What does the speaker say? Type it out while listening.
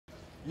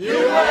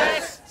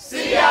U.S.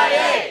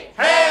 CIA,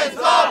 hands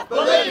off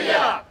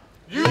Bolivia!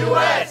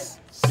 U.S.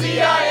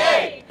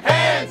 CIA,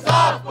 hands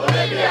off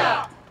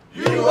Bolivia!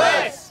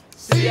 U.S.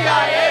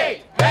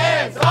 CIA,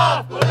 hands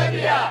off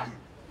Bolivia!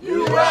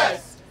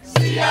 U.S.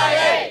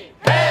 CIA,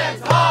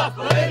 hands off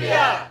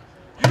Bolivia!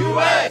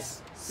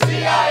 U.S.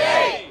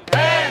 CIA,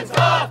 hands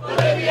off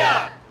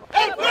Bolivia!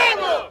 El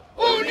pueblo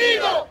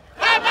unido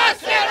jamás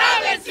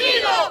será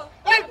vencido!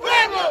 El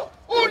pueblo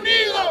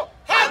unido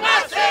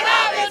jamás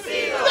será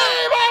vencido!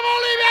 ¡Viva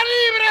Bolivia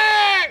libre!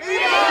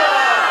 ¡Viva!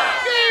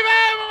 ¡Viva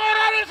Evo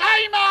Morales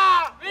Jaima!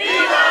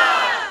 ¡Viva!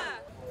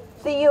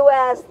 The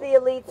U.S., the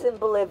elites in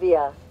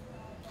Bolivia,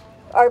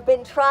 have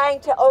been trying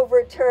to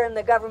overturn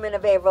the government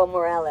of Evo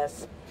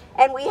Morales.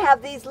 And we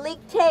have these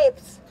leaked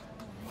tapes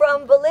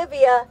from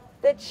Bolivia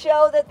that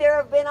show that there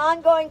have been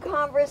ongoing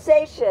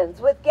conversations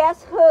with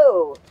guess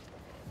who?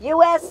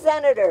 U.S.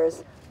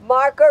 Senators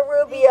Marco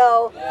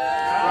Rubio,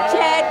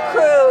 Ted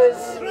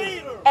Cruz,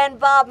 and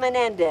Bob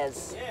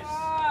Menendez.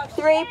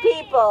 3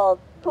 people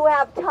who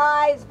have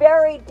ties,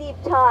 very deep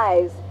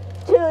ties,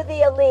 to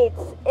the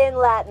elites in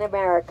Latin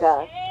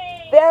America.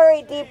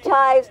 Very deep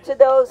ties to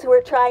those who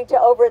are trying to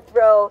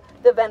overthrow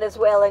the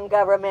Venezuelan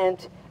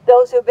government,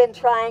 those who've been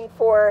trying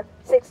for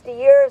 60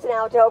 years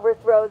now to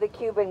overthrow the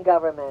Cuban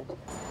government.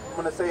 I'm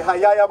going to say,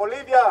 Hayaya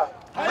Bolivia!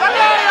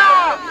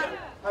 Hayaya!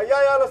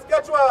 Hayaya los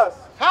Quechuas!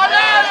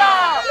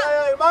 Hayaya!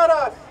 Hayaya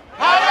Aymaras!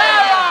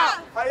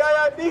 Hayaya!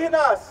 Hayaya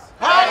Indígenas!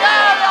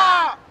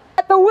 Hayaya!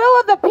 The will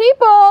of the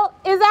people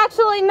is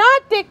actually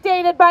not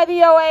dictated by the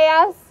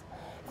OAS.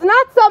 It's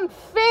not some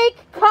fake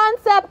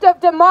concept of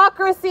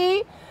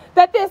democracy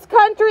that this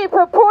country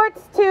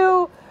purports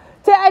to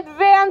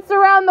advance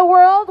around the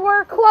world.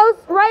 We're close,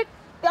 right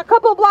a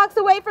couple blocks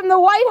away from the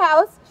White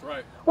House,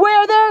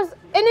 where there's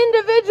an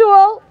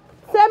individual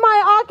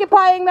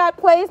semi-occupying that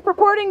place,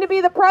 purporting to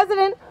be the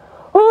president,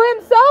 who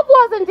himself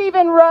wasn't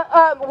even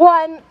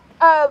won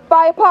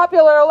by a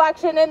popular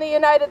election in the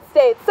United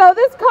States. So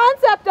this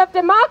concept of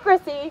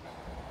democracy,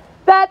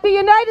 that the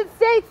United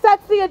States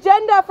sets the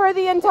agenda for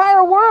the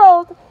entire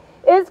world,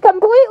 is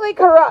completely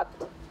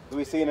corrupt.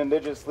 We see an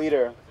indigenous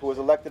leader who was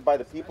elected by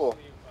the people,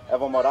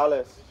 Evo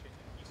Morales.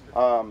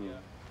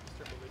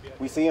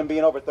 We see him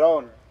being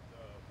overthrown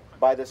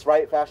by this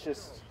right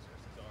fascist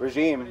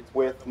regime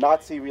with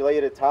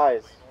Nazi-related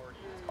ties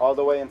all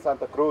the way in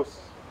Santa Cruz,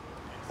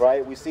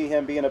 right? We see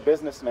him being a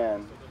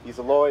businessman. He's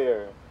a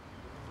lawyer.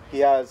 He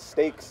has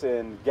stakes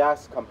in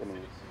gas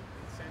companies,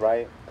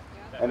 right?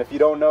 And if you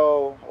don't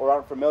know or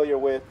aren't familiar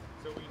with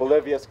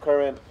Bolivia's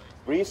current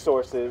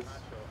resources,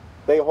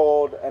 they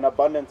hold an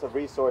abundance of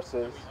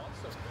resources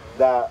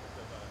that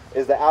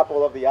is the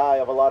apple of the eye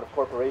of a lot of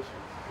corporations.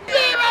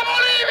 ¡Viva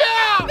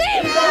Bolivia!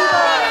 ¡Viva!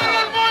 ¡Viva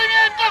los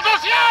movimientos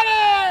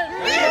sociales!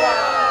 ¡Viva!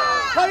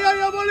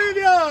 Hayaya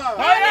Bolivia!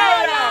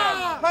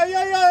 ¡Hayaya!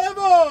 Hayaya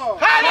Evo!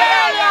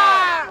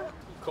 ¡Hayaya!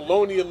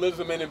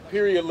 Colonialism and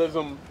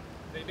imperialism,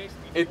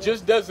 it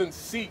just doesn't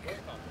seek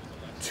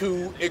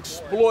to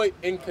exploit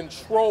and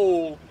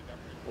control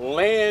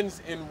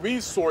lands and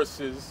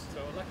resources.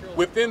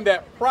 Within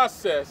that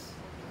process,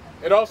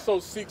 it also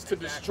seeks to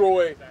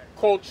destroy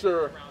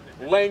culture,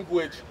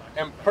 language,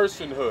 and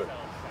personhood.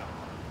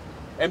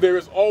 And there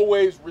is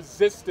always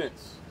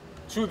resistance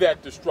to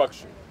that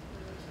destruction.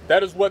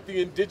 That is what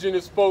the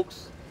indigenous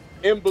folks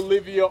in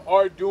Bolivia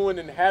are doing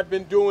and have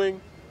been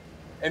doing,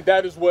 and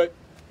that is what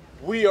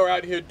we are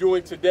out here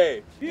doing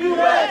today.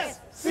 U.S.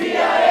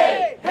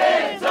 CIA,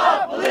 hands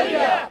off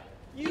Bolivia!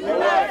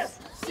 U.S.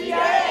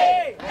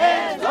 CIA,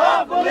 hands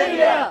off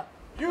Bolivia!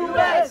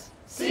 U.S.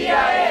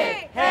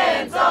 CIA,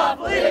 hands off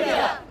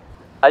Bolivia!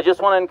 I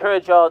just want to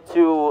encourage y'all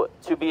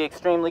to be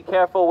extremely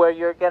careful where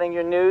you're getting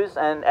your news,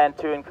 and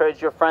to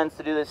encourage your friends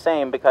to do the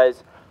same,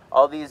 because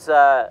all these,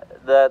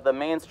 the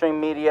mainstream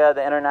media,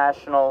 the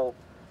international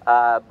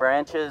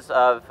branches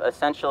of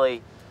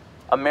essentially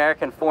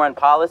American foreign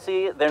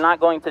policy, they're not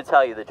going to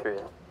tell you the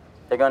truth.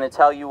 They're going to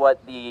tell you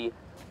what the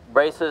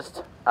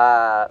racist,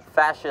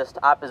 fascist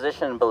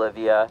opposition in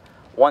Bolivia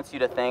wants you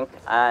to think,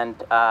 and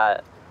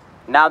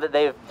now that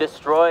they've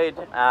destroyed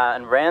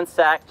and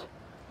ransacked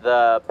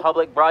the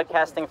public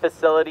broadcasting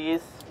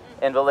facilities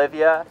in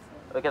Bolivia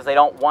because they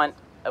don't want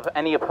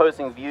any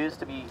opposing views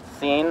to be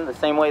seen, the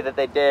same way that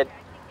they did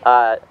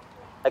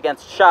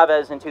against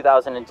Chavez in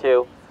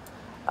 2002.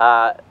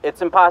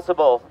 It's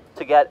impossible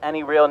to get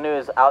any real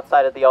news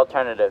outside of the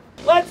alternative.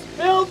 Let's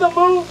build the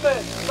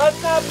movement.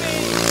 Let's not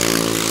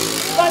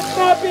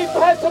be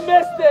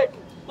pessimistic.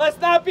 Let's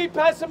not be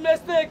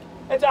pessimistic.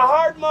 It's a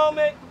hard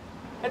moment.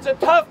 It's a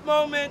tough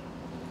moment.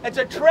 It's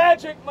a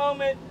tragic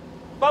moment.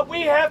 But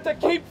we have to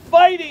keep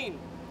fighting,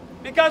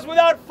 because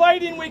without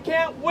fighting we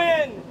can't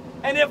win.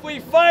 And if we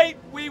fight,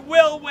 we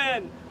will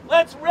win.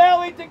 Let's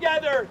rally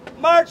together,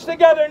 march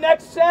together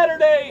next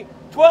Saturday,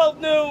 12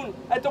 noon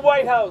at the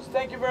White House.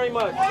 Thank you very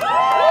much.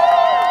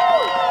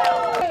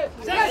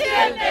 Se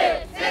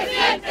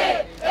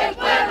siente, el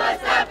pueblo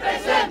está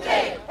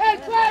presente. El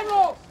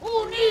pueblo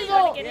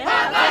unido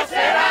jamás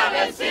será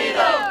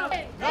vencido.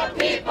 The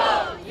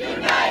people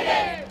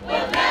united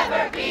will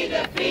never be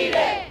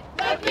defeated.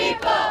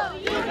 people.